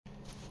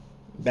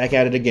Back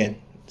at it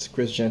again. It's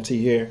SeeJeanty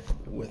here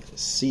with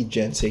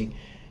SeeJeanty,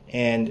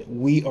 and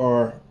we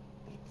are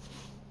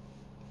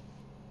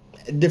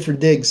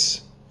different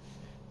digs,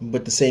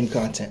 but the same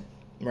content,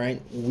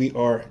 right? We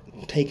are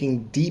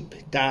taking deep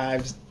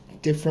dives,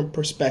 different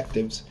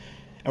perspectives,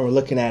 and we're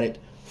looking at it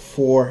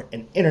for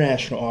an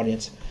international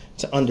audience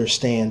to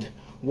understand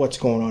what's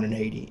going on in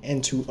Haiti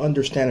and to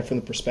understand it from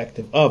the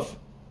perspective of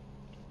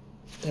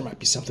there might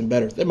be something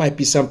better. There might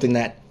be something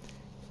that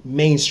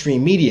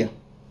mainstream media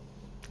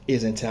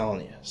isn't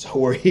telling you. So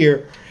we're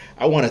here.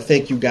 I want to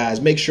thank you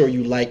guys. Make sure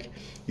you like,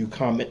 you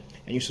comment,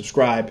 and you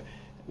subscribe.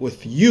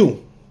 With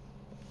you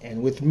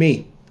and with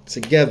me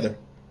together,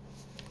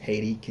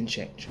 Haiti can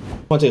change. I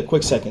want to take a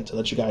quick second to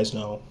let you guys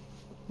know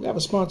we have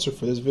a sponsor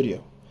for this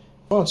video.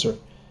 Sponsor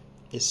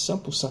is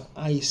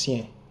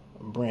Haitian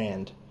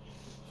brand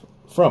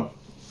from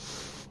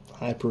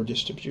Hyper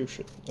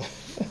Distribution.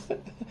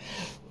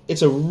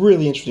 It's a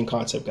really interesting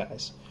concept,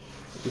 guys.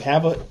 We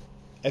have an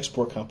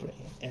export company,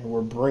 and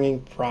we're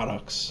bringing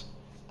products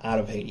out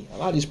of Haiti. A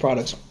lot of these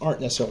products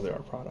aren't necessarily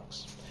our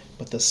products,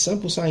 but the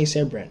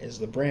Haitian brand is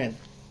the brand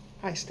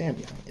I stand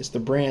behind. It's the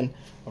brand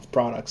of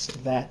products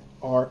that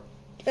are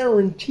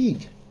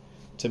guaranteed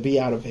to be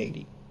out of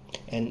Haiti,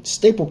 and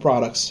staple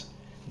products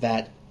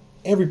that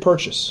every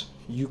purchase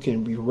you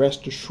can be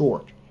rest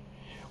assured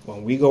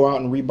when we go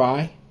out and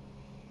rebuy,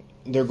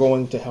 they're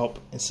going to help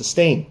and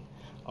sustain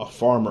a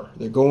farmer.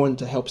 They're going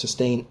to help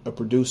sustain a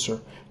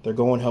producer. They're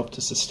going to help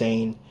to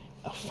sustain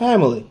a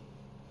family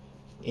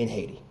in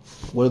Haiti.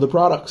 What are the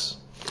products?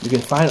 You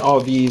can find all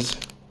of these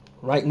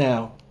right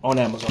now on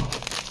Amazon.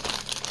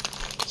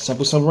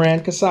 Simple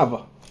brand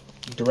cassava,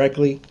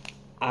 directly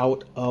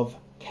out of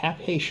Cap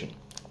Haitian.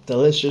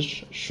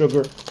 Delicious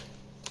sugar.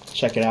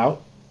 Check it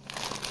out.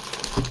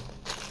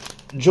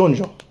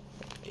 Jonjon.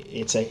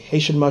 It's a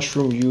Haitian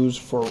mushroom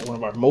used for one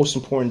of our most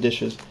important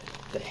dishes,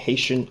 the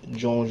Haitian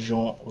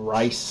Jonjon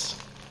rice.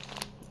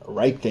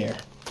 Right there.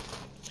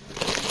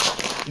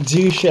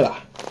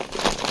 Diushela.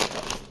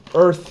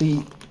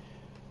 Earthy,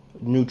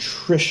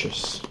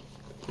 nutritious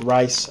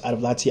rice out of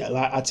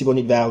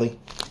Latibonite Valley.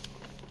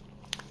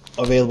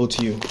 Available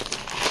to you.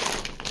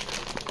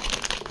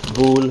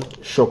 Boule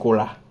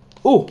chocolat.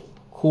 Ooh,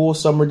 cool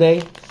summer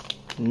day.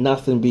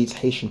 Nothing beats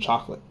Haitian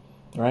chocolate,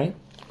 right?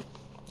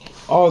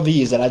 All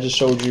these that I just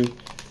showed you,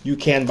 you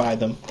can buy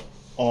them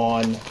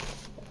on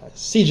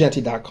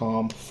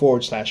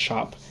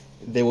SeeJeanty.com/shop.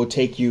 They will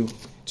take you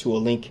to a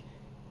link,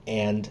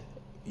 and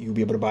you'll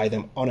be able to buy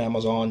them on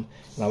Amazon.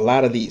 And a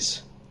lot of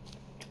these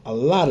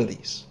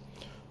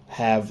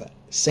have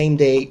same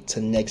day to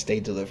next day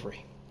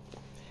delivery.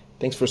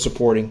 Thanks for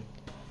supporting.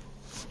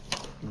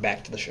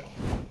 Back to the show.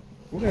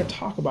 We're going to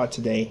talk about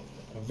today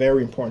a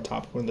very important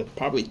topic, one of the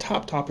probably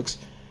top topics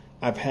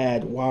I've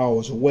had while I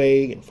was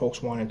away, and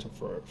folks wanted to,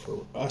 for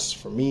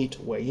me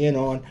to weigh in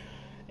on,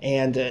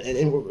 and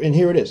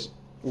here it is.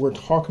 We're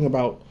talking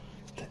about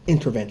the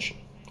intervention.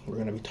 We're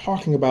going to be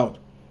talking about,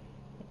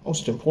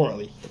 most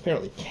importantly,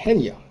 apparently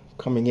Kenya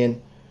coming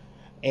in,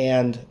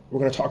 and we're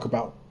going to talk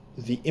about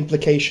the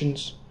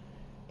implications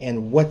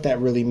and what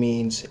that really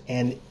means,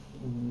 and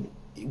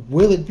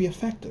will it be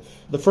effective?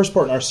 The first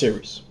part in our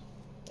series,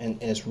 and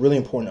it's really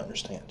important to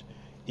understand,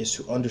 is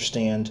to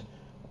understand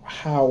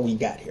how we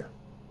got here.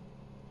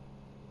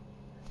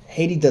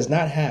 Haiti does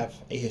not have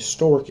a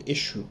historic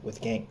issue with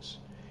gangs.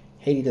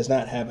 Haiti does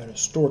not have an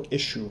historic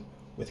issue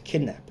with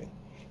kidnapping.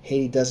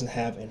 Haiti doesn't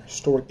have an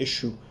historic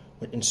issue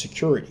with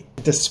insecurity.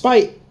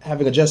 Despite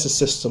having a justice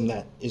system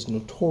that is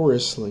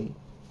notoriously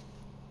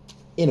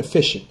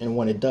inefficient in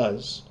what it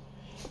does,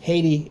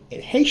 Haiti,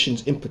 and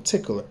Haitians in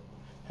particular,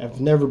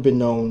 have never been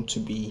known to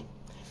be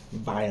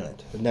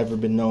violent, have never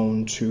been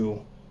known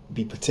to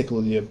be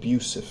particularly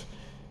abusive.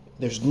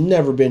 There's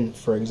never been,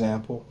 for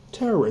example,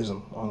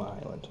 terrorism on the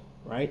island,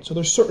 right? So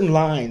there's certain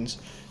lines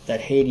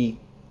that Haiti,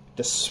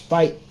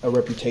 despite a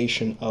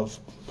reputation of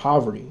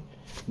poverty,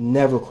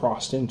 never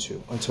crossed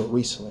into until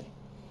recently.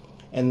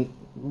 And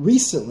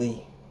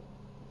recently,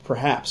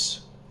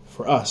 perhaps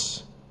for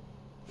us,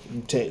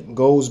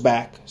 goes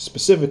back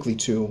specifically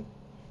to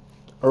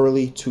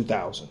early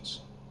 2000s.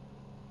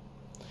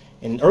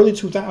 In early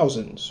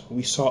 2000s,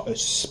 we saw a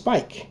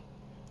spike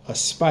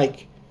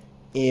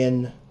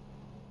in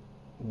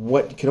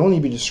what can only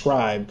be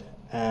described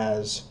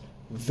as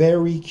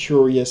very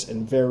curious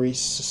and very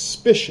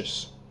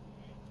suspicious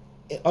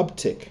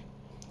uptick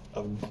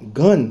of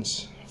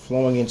guns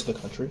flowing into the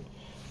country,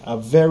 a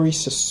very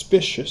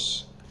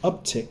suspicious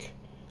uptick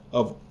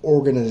of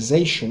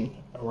organization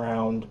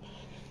around.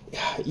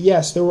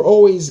 Yes, there were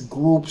always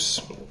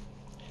groups,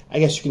 I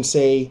guess you can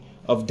say,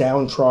 of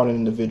downtrodden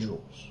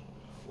individuals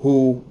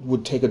who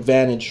would take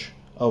advantage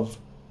of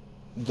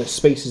the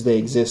spaces they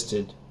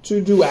existed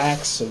to do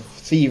acts of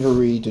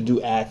thievery, to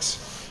do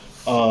acts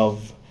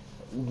of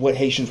what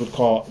Haitians would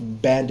call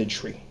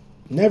banditry.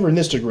 Never in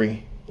this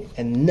degree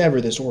and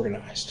never this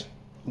organized.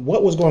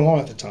 What was going on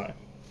at the time?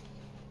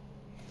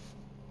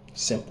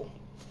 Simple.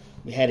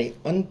 We had an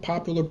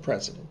unpopular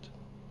president,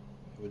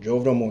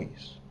 Jovenel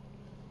Moise,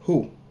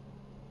 who,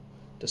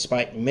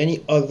 despite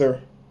many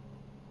other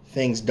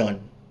things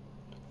done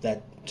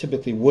that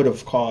typically would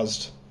have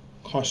caused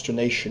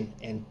consternation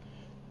and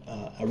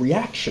a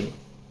reaction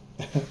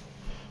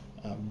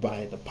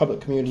by the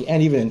public community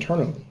and even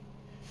internally.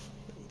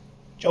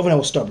 Jovenel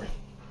was stubborn.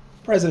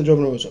 President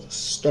Jovenel was a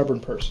stubborn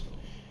person.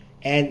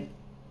 And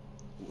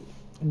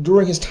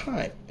during his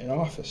time in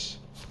office,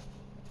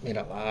 made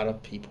a lot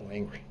of people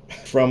angry.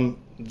 From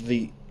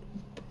the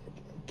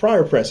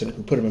prior president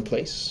who put him in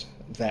place,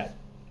 that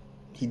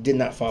he did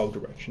not follow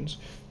directions,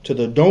 to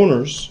the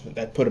donors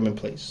that put him in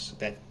place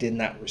that did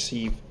not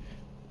receive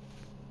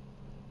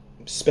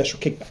special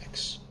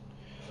kickbacks,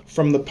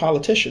 from the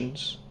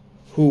politicians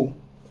who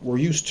were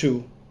used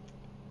to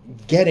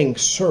getting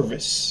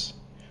service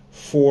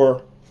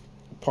for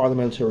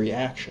parliamentary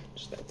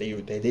actions that they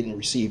didn't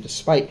receive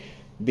despite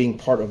being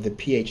part of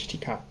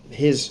the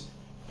his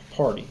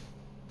party,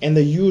 and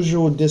the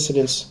usual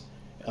dissidents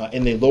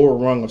in the lower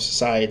rung of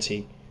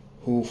society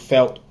who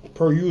felt,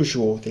 per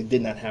usual, they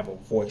did not have a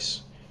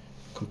voice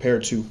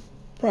compared to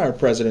prior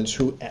presidents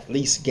who at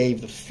least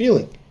gave the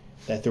feeling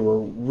that they were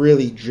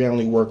really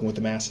generally working with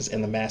the masses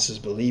and the masses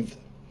believed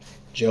them.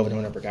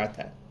 Jovenel never got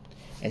that.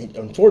 And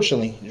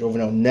unfortunately,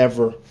 Jovenel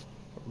never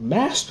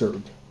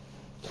mastered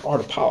the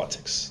art of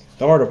politics,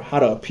 the art of how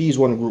to appease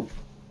one group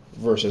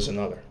versus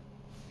another.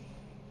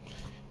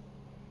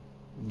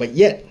 But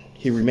yet,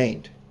 he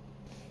remained.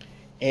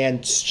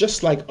 And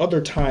just like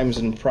other times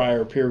in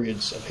prior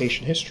periods of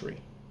Haitian history,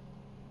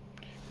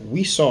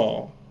 we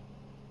saw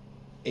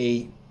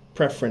a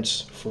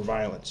preference for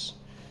violence.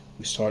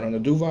 We saw it under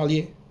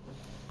Duvalier,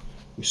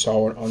 we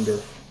saw it under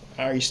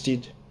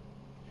Aristide,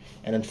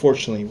 and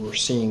unfortunately we're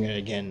seeing it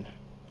again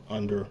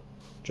under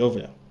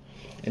Jovenel.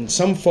 And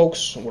some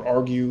folks would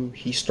argue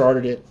he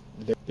started it.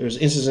 There's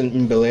instances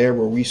in Bel Air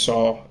where we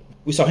saw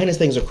heinous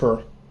things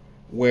occur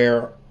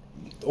where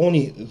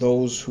only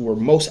those who were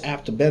most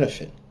apt to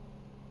benefit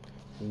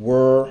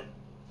were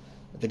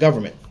the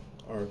government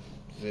or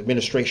the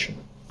administration,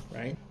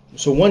 right?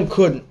 So one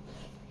could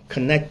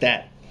connect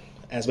that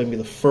as maybe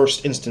the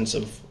first instance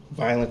of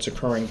violence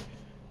occurring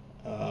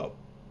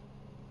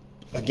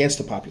against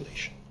the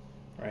population,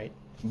 right?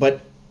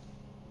 But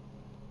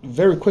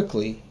very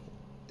quickly,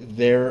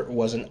 there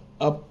was an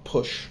up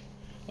push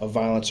of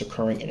violence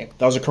occurring in it.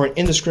 That was occurring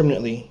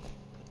indiscriminately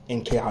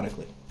and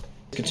chaotically.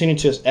 It continued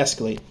to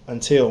escalate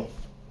until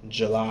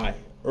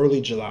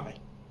early July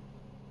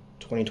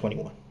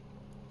 2021.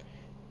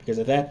 Because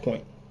at that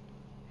point,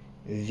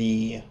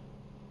 the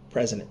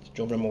president,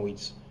 Jovenel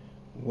Moïse,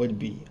 would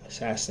be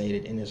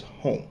assassinated in his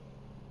home.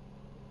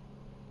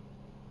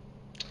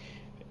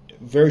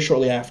 Very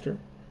shortly after,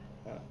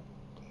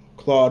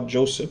 Claude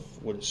Joseph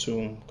would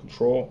assume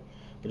control,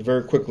 but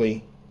very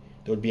quickly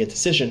there would be a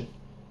decision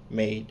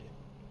made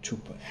to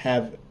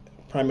have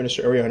Prime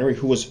Minister Ariel Henry,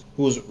 who was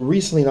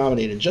recently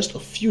nominated just a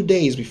few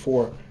days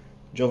before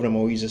Jovenel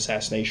Moïse's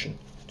assassination,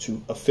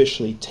 to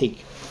officially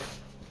take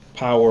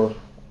power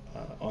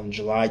on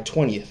July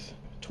 20th,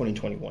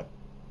 2021.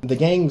 The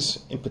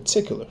gangs in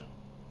particular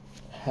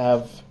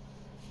have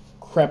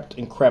crept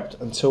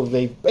until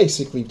they've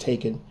basically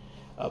taken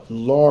up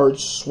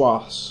large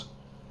swaths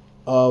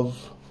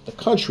of the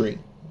country,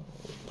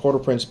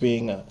 Port-au-Prince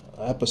being an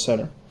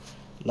epicenter.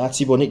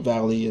 Latibonite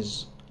Valley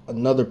is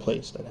another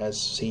place that has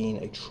seen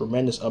a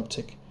tremendous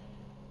uptick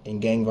in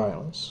gang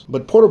violence.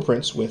 But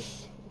Port-au-Prince,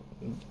 with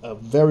a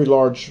very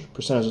large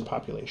percentage of the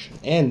population,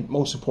 and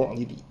most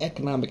importantly, the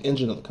economic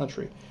engine of the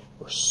country,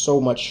 where so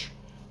much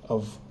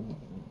of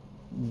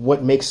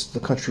what makes the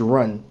country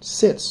run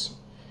sits,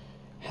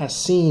 has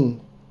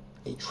seen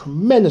a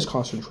tremendous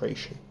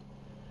concentration.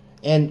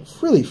 And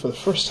really, for the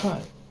first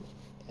time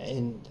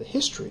in the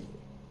history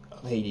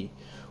of Haiti,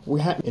 we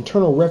have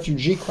internal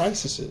refugee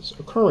crises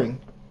occurring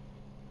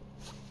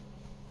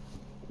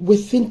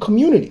within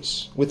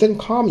communities, within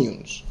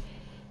communes,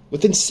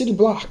 within city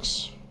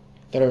blocks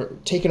that are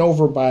taken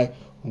over by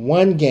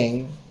one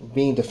gang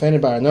being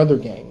defended by another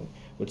gang,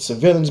 with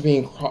civilians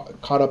being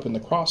caught up in the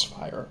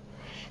crossfire,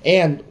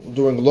 and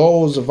during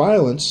lows of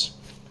violence,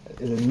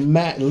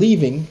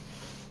 leaving,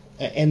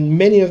 and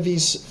many of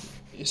these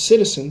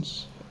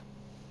citizens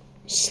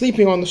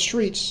sleeping on the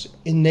streets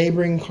in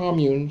neighboring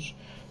communes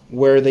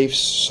where they've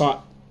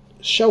sought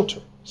shelter,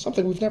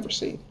 something we've never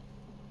seen.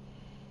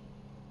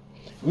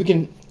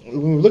 When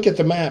we look at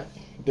the map,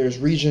 there's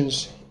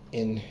regions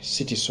in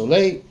Cité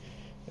Soleil,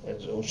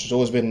 which has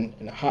always been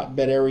in a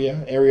hotbed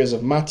area, areas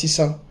of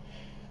Matissa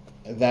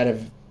that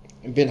have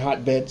been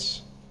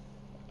hotbeds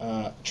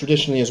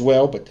traditionally as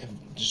well, but have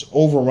just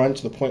overrun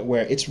to the point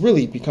where it's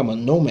really become a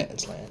no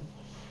man's land.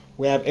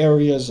 We have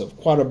areas of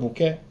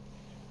Quadra-Bouquet,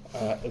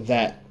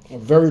 that a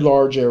very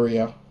large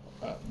area,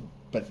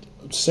 but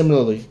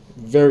similarly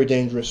very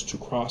dangerous to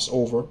cross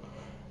over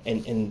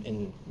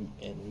and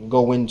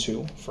go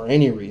into for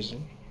any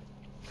reason.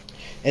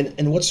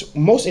 And what's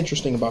most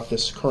interesting about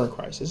this current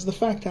crisis is the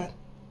fact that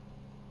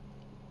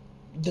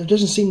there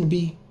doesn't seem to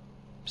be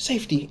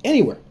safety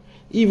anywhere,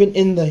 even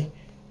in the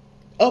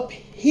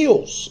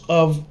uphills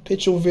of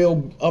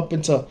Pitchellville up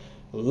into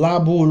La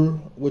Boule,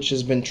 which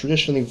has been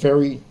traditionally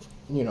very,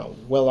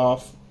 well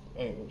off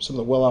some of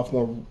the well-off,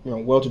 more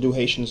well-to-do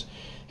Haitians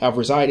have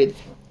resided.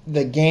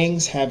 The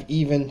gangs have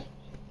even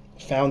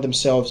found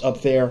themselves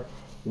up there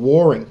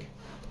warring,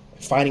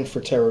 fighting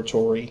for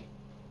territory,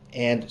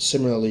 and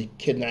similarly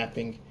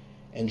kidnapping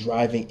and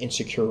driving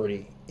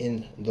insecurity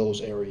in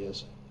those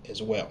areas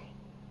as well.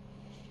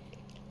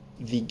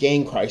 The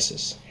gang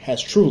crisis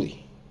has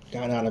truly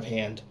gone out of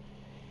hand,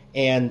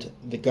 and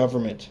the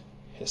government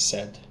has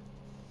said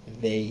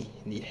they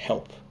need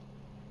help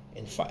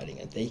in fighting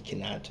it. They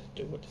cannot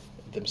do it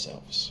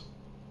themselves.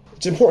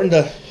 It's important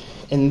to,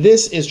 and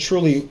this is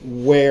truly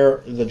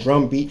where the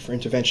drumbeat for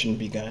intervention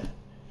began.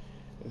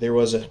 There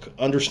was an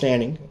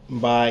understanding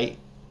by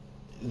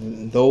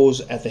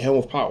those at the helm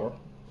of power,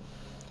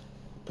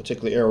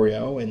 particularly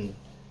Ariel and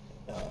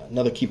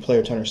another key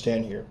player to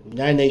understand here,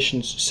 United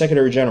Nations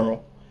Secretary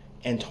General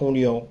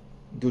Antonio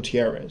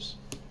Guterres,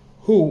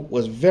 who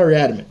was very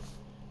adamant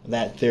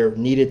that there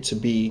needed to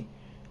be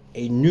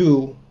a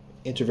new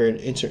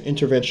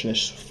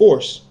interventionist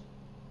force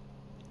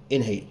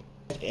in Haiti.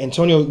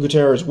 Antonio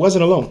Guterres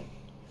wasn't alone.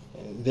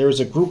 There is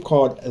a group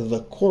called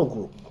the Core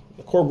Group.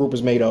 The Core Group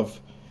is made of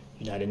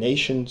United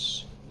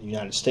Nations, the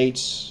United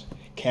States,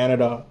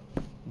 Canada,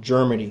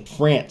 Germany,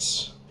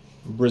 France,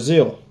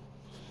 Brazil,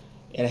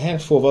 and a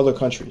handful of other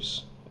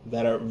countries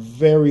that are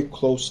very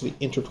closely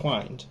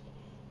intertwined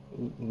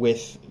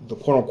with the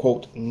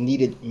quote-unquote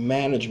needed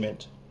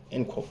management,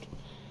 end quote,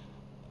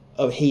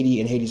 of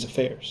Haiti and Haiti's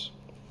affairs.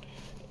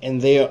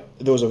 And there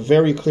was a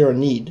very clear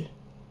need,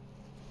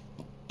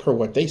 per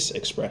what they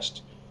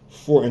expressed,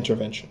 for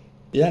intervention.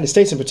 The United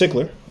States in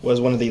particular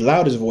was one of the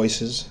loudest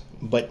voices,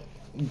 but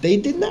they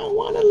did not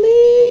want to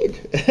lead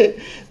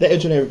the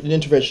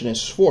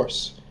interventionist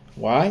force.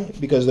 Why?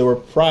 Because there were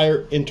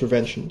prior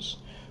interventions,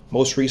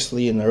 most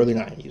recently in the early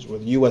 90s, where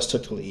the U.S.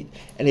 took the lead,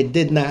 and it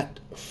did not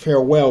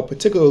fare well,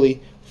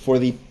 particularly for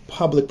the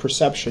public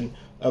perception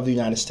of the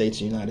United States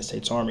and United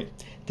States Army.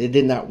 They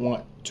did not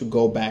want to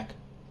go back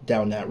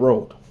down that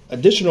road.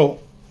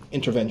 Additional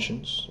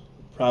interventions,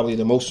 probably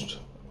the most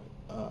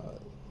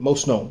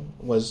known,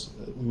 was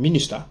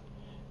MINUSTA,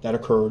 that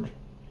occurred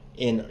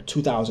in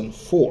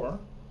 2004,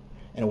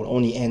 and it would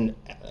only end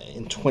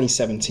in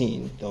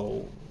 2017,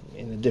 though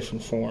in a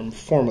different form.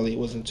 Formally, it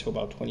wasn't until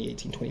about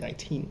 2018,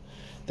 2019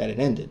 that it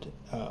ended.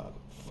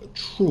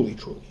 Truly.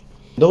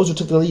 Those who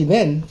took the lead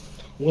then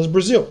was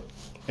Brazil,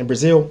 and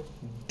Brazil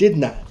did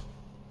not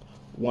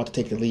want to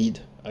take the lead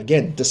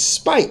again,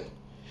 despite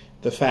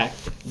the fact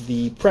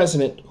the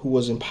president who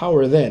was in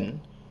power then,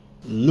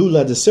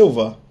 Lula da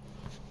Silva,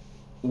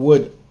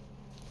 would,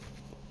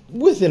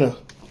 within a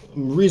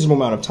reasonable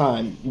amount of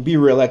time, be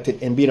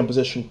reelected and be in a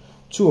position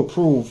to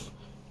approve,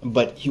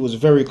 but he was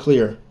very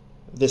clear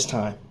this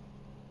time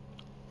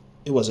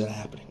it wasn't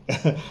happening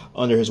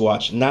under his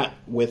watch, not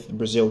with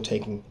Brazil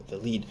taking the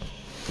lead.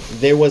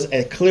 There was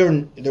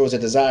a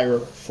desire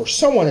for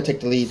someone to take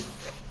the lead,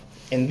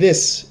 and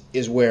this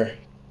is where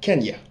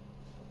Kenya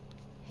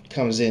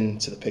comes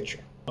into the picture.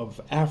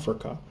 Of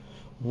Africa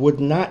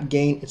would not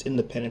gain its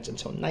independence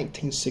until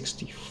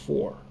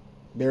 1964.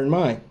 Bear in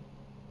mind,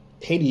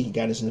 Haiti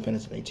got its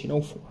independence in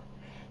 1804.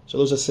 So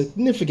there's a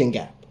significant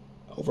gap,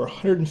 over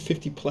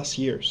 150 plus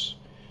years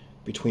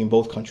between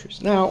both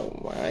countries.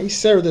 Now, I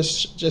say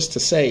this just to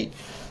say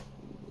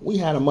we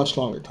had a much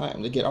longer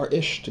time to get our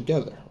ish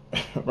together,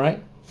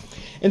 right?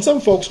 And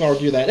some folks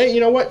argue that, hey, you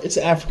know what? It's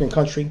an African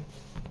country.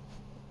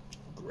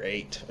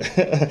 Great.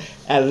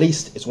 At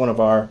least it's one of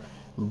our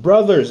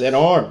brothers in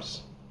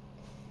arms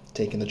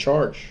taking the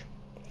charge.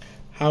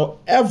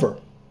 However,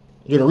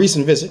 during a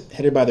recent visit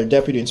headed by their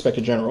Deputy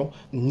Inspector General,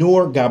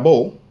 Noor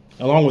Gabo,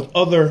 along with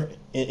other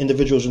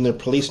individuals in their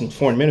police and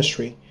foreign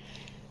ministry,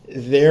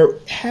 there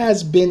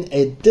has been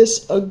a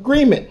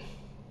disagreement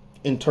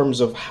in terms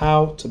of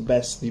how to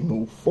best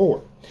move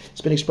forward.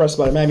 It's been expressed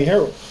by the Miami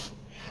Herald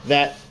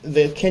that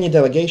the Kenya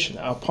delegation,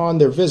 upon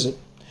their visit,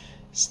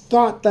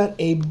 thought that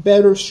a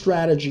better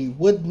strategy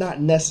would not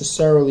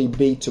necessarily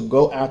be to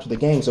go after the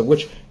gangs, of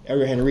which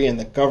Ariel Henry and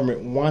the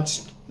government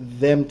wants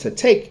them to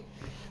take,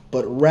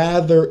 but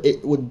rather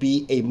it would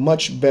be a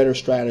much better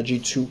strategy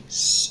to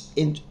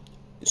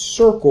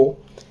encircle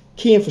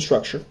key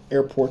infrastructure,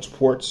 airports,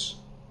 ports,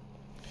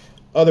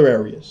 other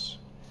areas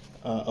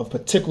of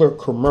particular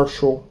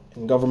commercial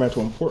and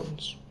governmental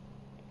importance,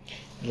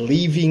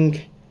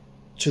 leaving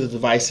to the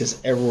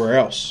devices everywhere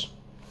else,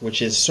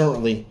 which is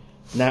certainly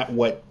not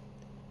what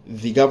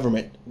the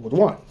government would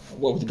want.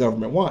 What would the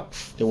government want?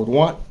 They would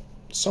want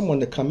someone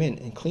to come in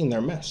and clean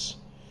their mess,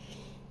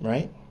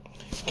 right?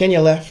 Kenya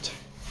left,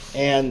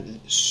 and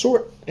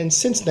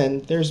since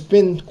then there's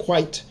been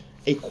quite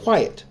a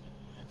quiet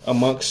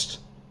amongst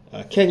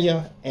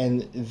Kenya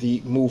and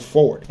the move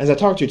forward. As I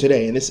talk to you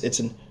today, and it's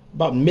in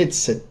about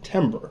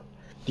mid-September,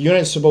 the UN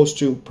is supposed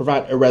to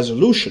provide a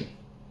resolution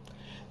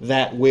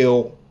that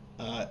will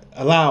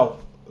allow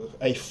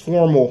a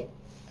formal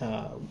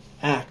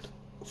act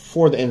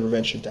for the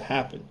intervention to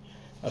happen,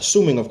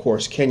 assuming, of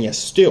course, Kenya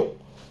still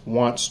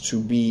wants to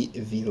be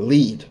the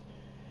lead.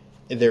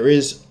 There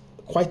is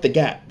quite the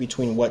gap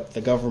between what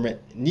the government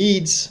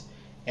needs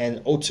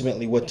and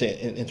ultimately what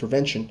the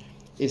intervention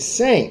is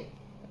saying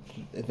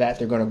that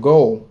they're going to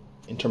go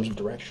in terms of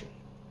direction.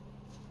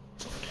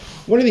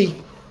 One of the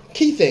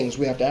key things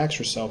we have to ask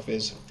ourselves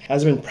is,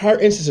 has there been prior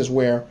instances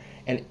where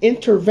an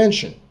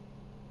intervention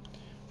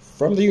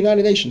from the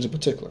United Nations in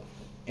particular,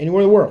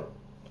 anywhere in the world,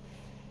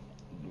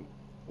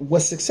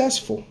 was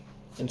successful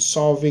in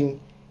solving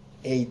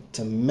a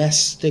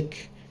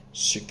domestic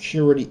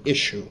security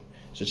issue,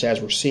 such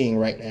as we're seeing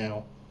right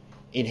now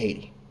in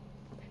Haiti?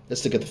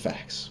 Let's look at the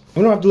facts.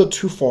 We don't have to look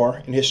too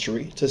far in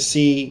history to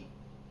see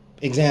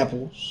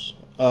examples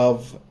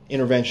of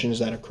interventions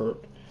that occurred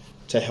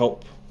to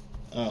help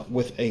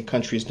with a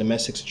country's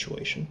domestic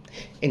situation.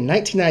 In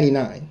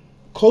 1999,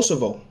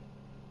 Kosovo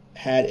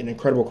had an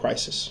incredible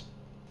crisis.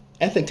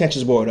 Ethnic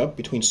tensions boiled up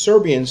between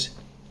Serbians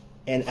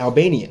and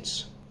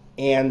Albanians,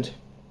 and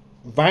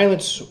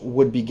violence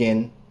would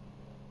begin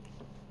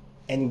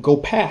and go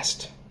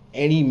past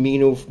any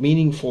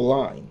meaningful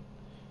line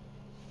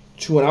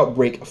to an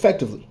outbreak,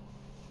 effectively,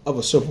 of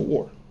a civil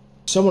war.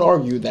 Some would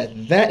argue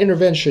that that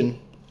intervention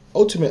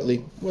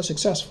ultimately was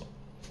successful.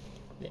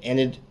 It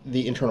ended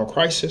the internal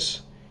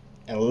crisis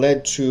and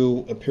led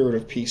to a period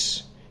of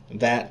peace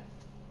that,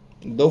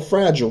 though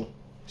fragile,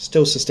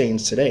 still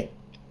sustains today.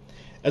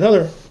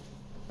 Another,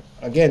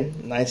 again,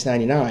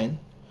 1999,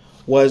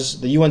 was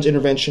the UN's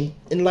intervention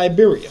in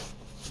Liberia.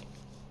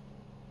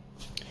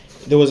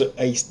 There was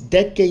a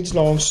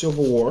decades-long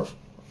civil war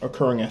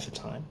occurring at the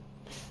time,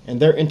 and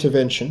their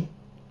intervention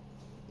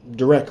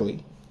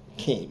directly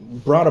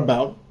brought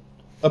about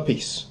a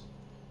peace.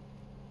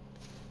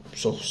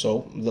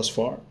 So thus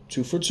far,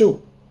 2 for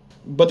 2.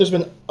 But there's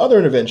been other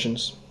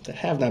interventions that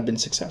have not been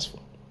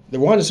successful. The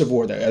Rwanda Civil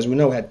War, that, as we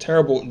know, had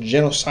terrible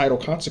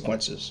genocidal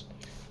consequences.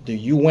 The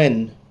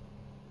UN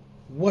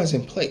was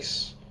in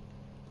place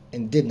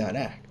and did not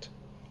act.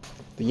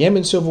 The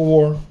Yemen Civil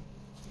War,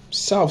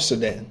 South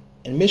Sudan,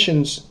 and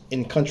missions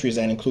in countries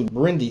that include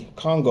Burundi,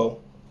 Congo,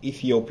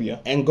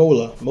 Ethiopia,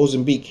 Angola,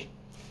 Mozambique.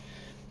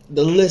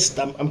 The list,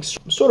 I'm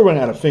sort of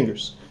running out of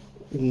fingers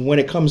when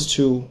it comes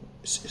to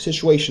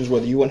situations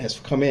where the UN has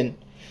come in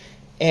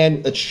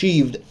and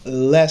achieved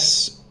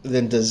less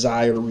than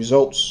desired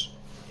results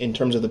in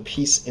terms of the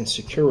peace and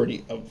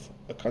security of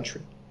a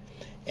country.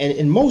 And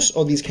in most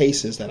of these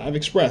cases that I've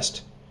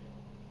expressed,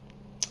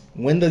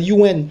 when the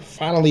UN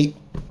finally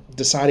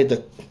decided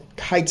to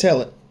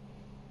hightail it,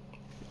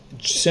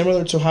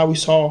 similar to how we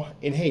saw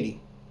in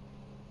Haiti,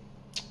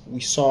 we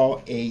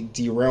saw a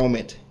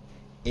derailment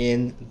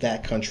in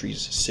that country's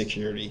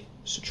security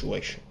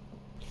situation.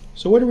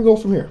 So where do we go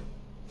from here?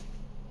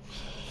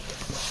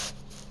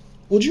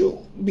 Would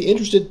you be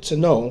interested to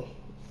know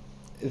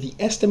the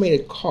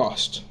estimated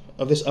cost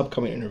of this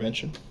upcoming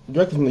intervention,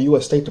 directly from the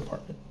U.S. State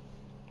Department?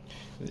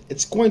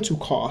 It's going to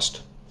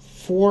cost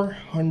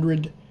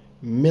 $400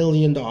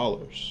 million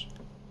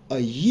a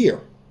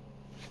year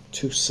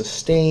to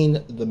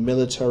sustain the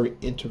military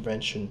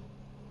intervention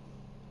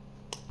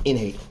in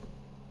Haiti.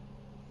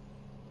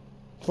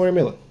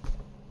 400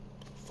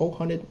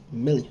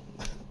 million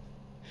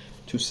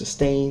to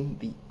sustain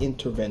the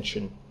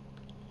intervention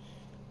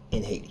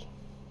in Haiti.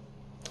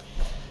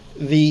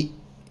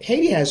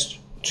 Haiti has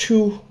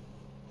two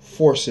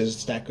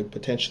forces that could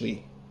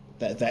potentially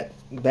that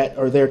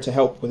are there to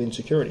help with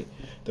insecurity.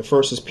 The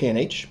first is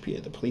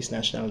PNH, the Police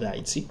Nationale de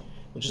Haïti,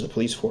 which is the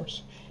police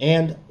force,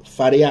 and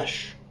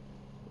FADH,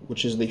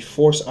 which is the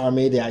Force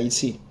Armée de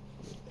Haïti,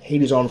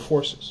 Haiti's armed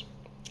forces.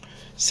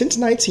 Since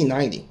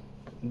 1990,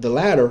 the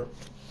latter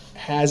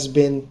has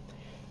been,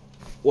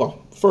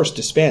 well, first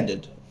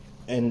disbanded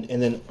and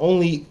then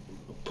only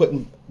put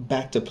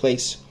back to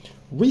place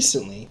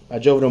recently by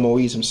Jovenel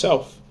Moïse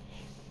himself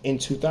in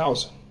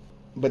 2000.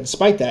 But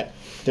despite that,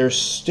 there's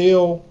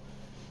still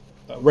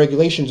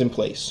regulations in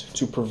place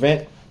to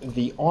prevent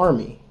the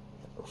army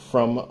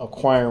from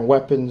acquiring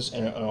weapons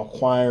and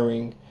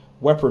acquiring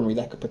weaponry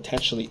that could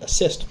potentially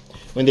assist.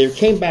 When they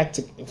came back,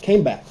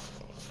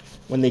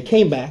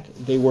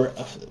 they were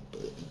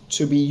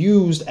to be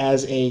used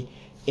as a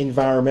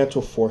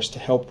environmental force to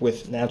help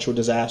with natural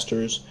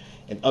disasters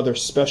and other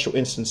special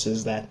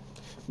instances that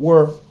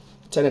were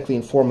technically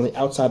and formally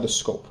outside the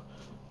scope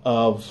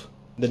of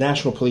the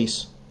National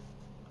Police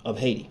of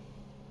Haiti.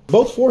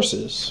 Both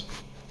forces,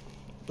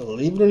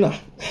 believe it or not,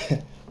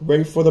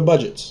 ready for the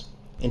budgets.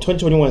 In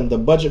 2021, the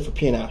budget for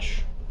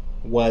PNH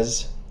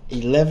was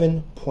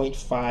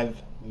 $11.5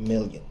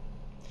 million.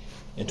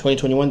 In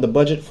 2021, the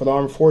budget for the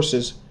armed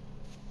forces,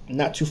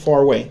 not too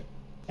far away,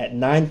 at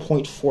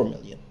 $9.4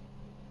 million.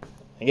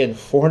 Again,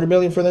 $400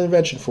 million for the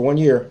intervention for 1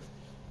 year,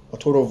 a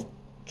total of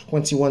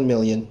 $21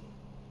 million,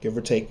 give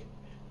or take,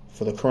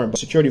 for the current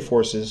security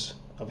forces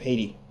of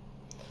Haiti.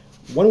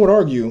 One would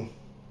argue,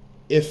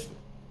 if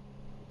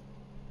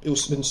it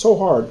was been so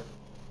hard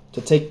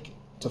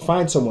to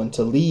find someone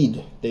to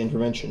lead the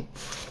intervention,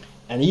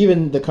 and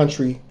even the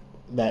country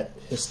that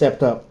has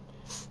stepped up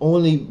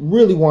only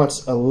really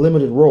wants a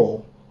limited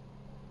role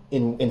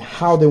in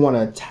how they want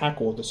to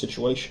tackle the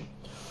situation,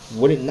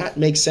 would it not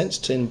make sense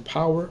to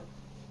empower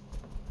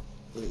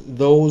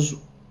those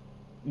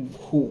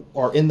who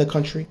are in the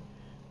country,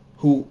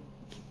 who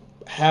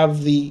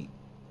have the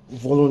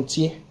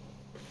volonté,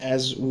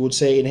 as we would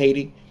say in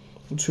Haiti,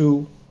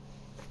 to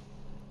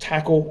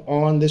tackle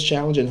on this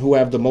challenge and who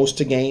have the most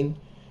to gain.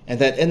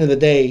 And at the end of the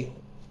day,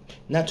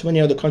 not too many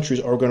other countries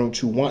are going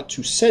to want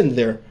to send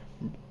their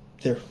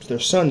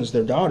sons,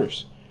 their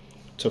daughters,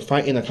 to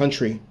fight in a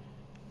country,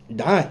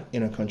 die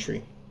in a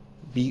country,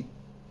 be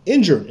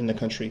injured in the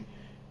country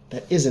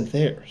that isn't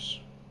theirs.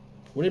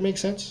 Would it make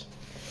sense?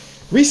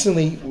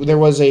 Recently, there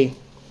was a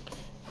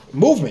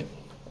movement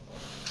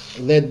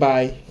led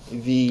by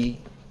the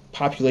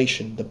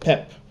population, the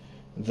PEP,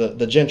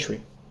 the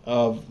gentry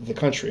of the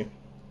country,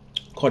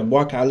 called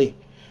Boakali,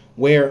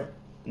 where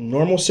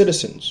normal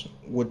citizens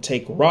would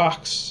take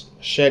rocks,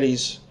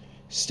 machetes,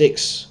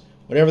 sticks,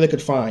 whatever they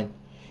could find,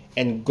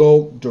 and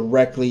go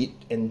directly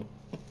and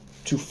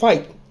to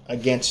fight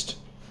against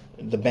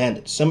the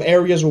bandits. Some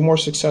areas were more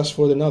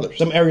successful than others.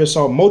 Some areas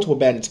saw multiple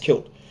bandits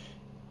killed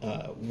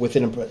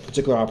within a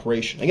particular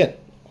operation. Again,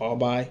 all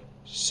by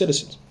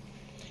citizens.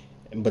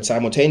 But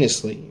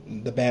simultaneously,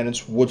 the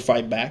bandits would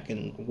fight back,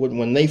 and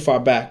when they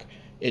fought back,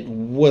 it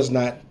was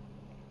not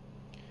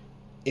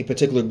a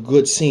particular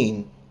good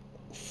scene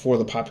for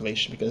the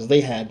population because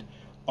they had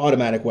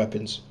automatic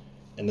weapons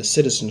and the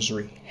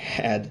citizenry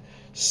had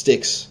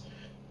sticks,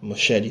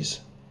 machetes,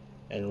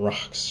 and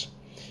rocks.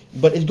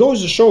 But it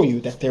goes to show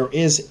you that there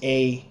is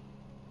a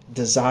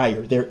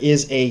desire, there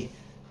is a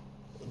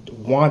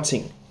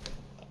wanting,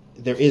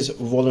 there is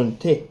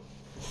volonté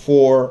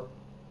for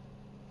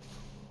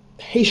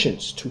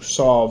Haitians to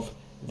solve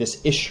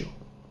this issue.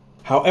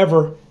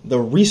 However, the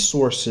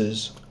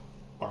resources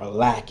are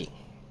lacking.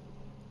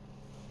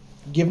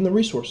 Given the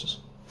resources.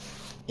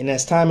 And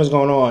as time has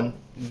gone on,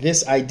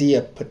 this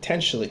idea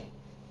potentially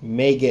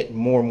may get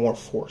more and more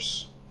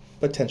force.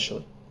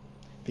 Potentially.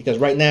 Because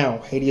right now,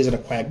 Haiti is in a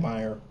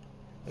quagmire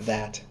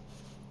that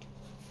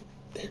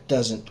there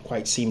doesn't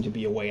quite seem to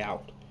be a way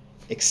out.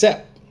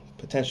 Except,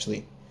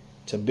 potentially,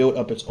 to build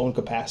up its own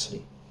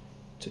capacity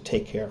to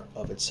take care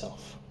of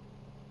itself.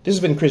 This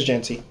has been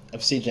SeeJeanty of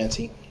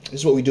SeeJeanty.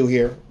 This is what we do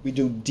here. We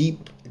do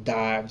deep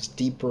dives,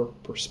 deeper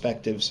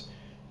perspectives,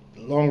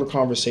 longer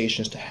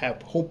conversations to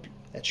hope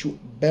that you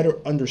better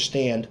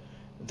understand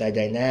the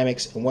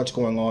dynamics and what's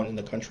going on in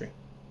the country.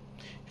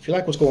 If you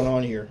like what's going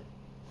on here,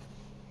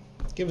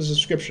 give us a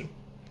subscription.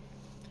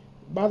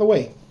 By the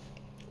way,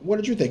 what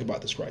did you think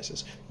about this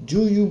crisis?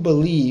 Do you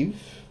believe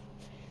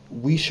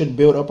we should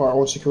build up our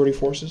own security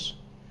forces?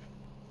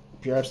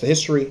 Perhaps the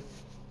history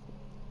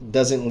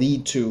doesn't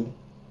lead to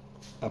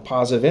a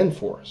positive end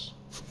for us.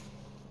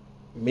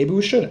 Maybe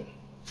we shouldn't.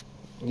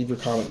 Leave your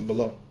comment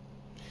below.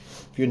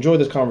 If you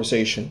enjoyed this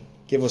conversation,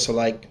 give us a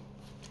like.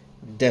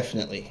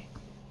 Definitely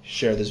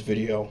share this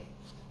video.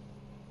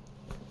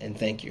 And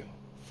thank you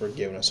for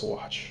giving us a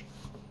watch.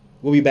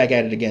 We'll be back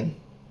at it again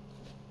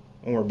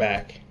when we're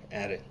back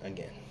at it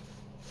again.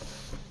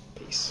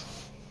 Peace.